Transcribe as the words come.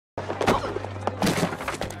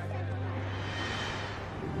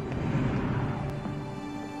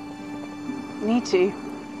Nietzsche.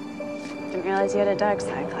 Didn't realize you had a dark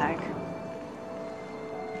side, Clark.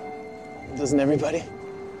 Doesn't everybody?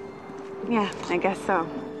 Yeah, I guess so.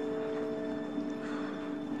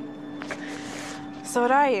 So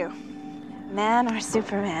what are you? Man or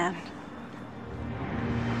Superman?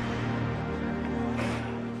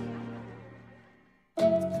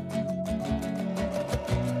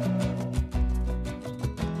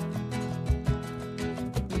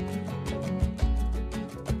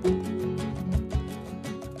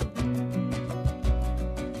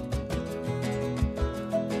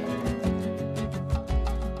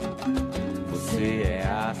 Você é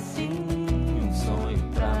assim, um sonho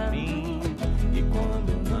pra mim. E quando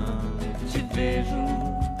eu não te vejo,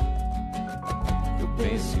 eu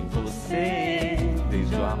penso em você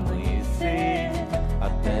desde o amanhecer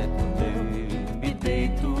até quando eu me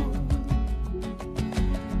deito.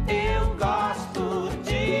 Eu gosto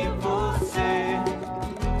de você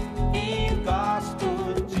e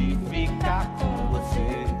gosto de ficar com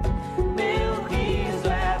você. Meu riso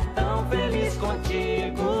é tão feliz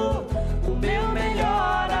contigo. O meu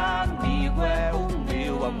melhor amigo é o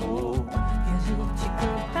meu amor. E a gente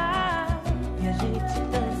cantar, e a gente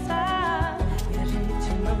dançar, e a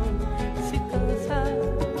gente não se cansa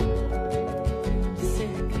de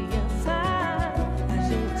ser criança. A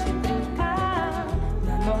gente brincar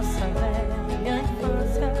na nossa velha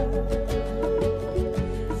infância.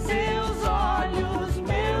 Seus olhos,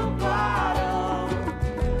 meu clarão,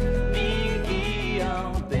 me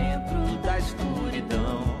guiam dentro da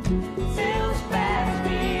escuridão. Seus pés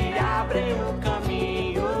me abrem o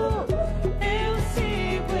caminho. Eu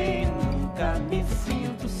sigo e nunca me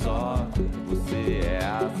sinto só. Você é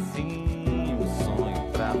assim, um sonho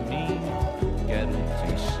pra mim. Quero te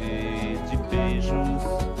encher de beijos.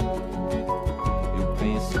 Eu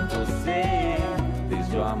penso em você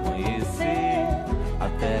desde o amanhecer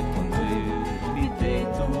até quando eu me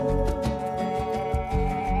deito.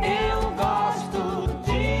 Eu gosto de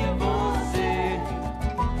você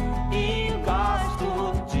e gosto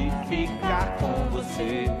de ficar com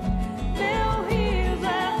você. Meu riso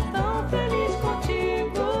é tão feliz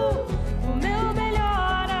contigo. O meu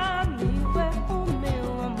melhor amigo é o meu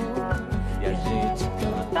amor. E a gente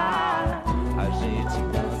cantar, a gente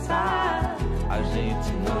dançar, a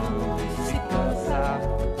gente não se cansa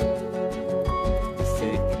de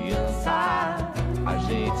ser criança. A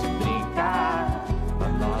gente brincar na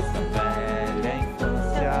nossa velha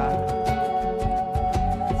infância.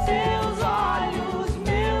 Seus olhos,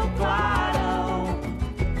 meu clarão,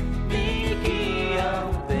 me guiam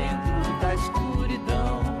dentro da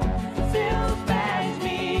escuridão. Seus pés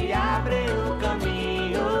me abrem o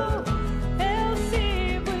caminho. Eu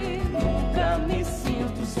sigo e nunca me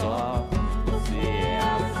sinto só. Você é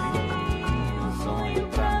assim, um sonho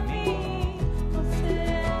pra mim. Você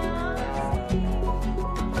é assim.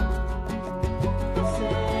 Você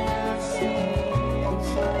é assim, um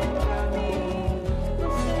sonho pra mim.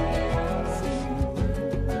 Você é assim. Você é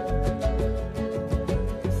assim,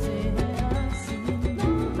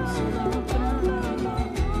 um sonho pra mim.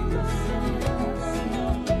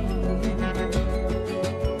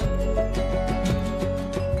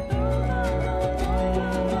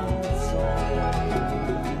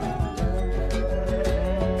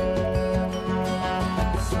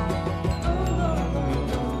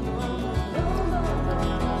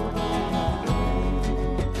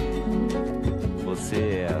 Você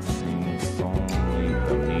é assim, um sonho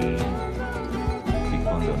pra mim. E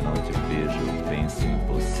quando eu não te vejo, eu penso em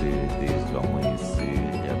você desde o amanhecer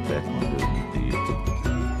e até quando eu me deito.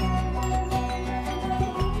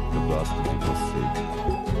 Eu gosto de você,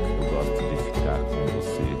 eu gosto de ficar com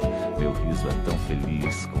você. Meu riso é tão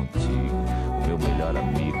feliz contigo. O meu melhor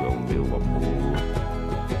amigo é o meu amor.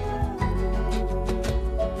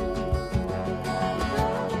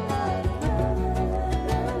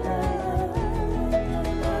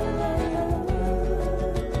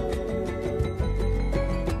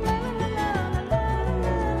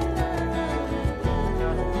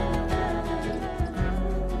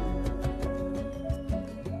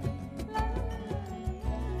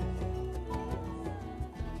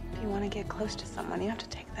 If you want to get close to someone, you have to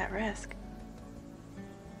take that risk.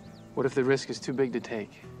 What if the risk is too big to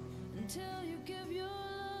take?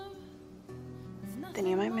 Then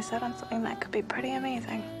you might miss out on something that could be pretty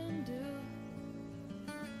amazing.